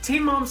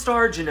Teen Mom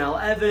star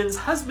Janelle Evans'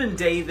 husband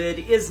David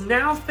is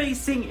now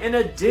facing an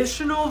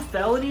additional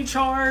felony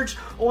charge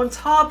on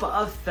top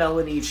of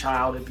felony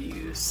child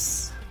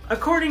abuse.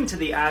 According to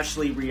the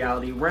Ashley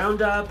Reality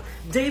Roundup,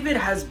 David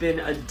has been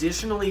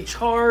additionally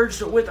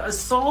charged with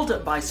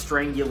assault by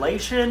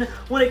strangulation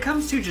when it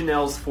comes to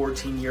Janelle's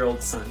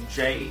 14-year-old son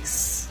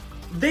Jace.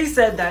 They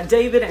said that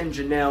David and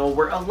Janelle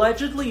were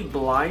allegedly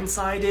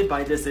blindsided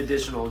by this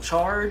additional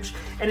charge,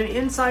 and an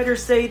insider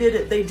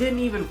stated they didn't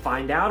even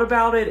find out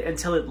about it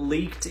until it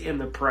leaked in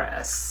the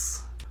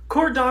press.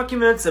 Court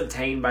documents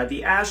obtained by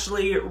the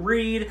Ashley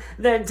read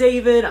that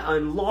David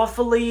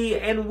unlawfully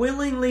and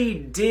willingly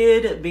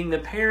did, being the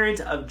parent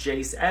of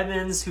Jace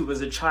Evans, who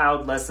was a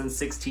child less than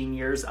 16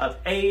 years of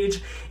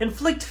age,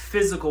 inflict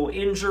physical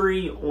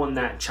injury on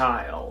that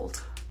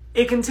child.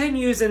 It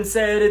continues and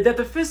said that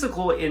the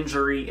physical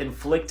injury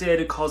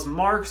inflicted caused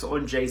marks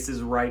on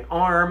Jace's right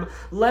arm,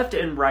 left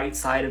and right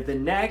side of the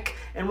neck,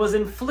 and was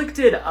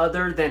inflicted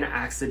other than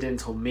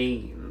accidental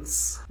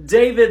means.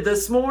 David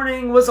this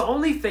morning was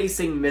only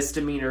facing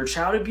misdemeanor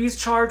child abuse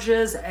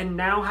charges and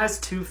now has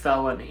 2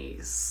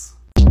 felonies.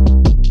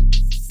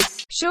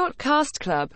 Short Cast Club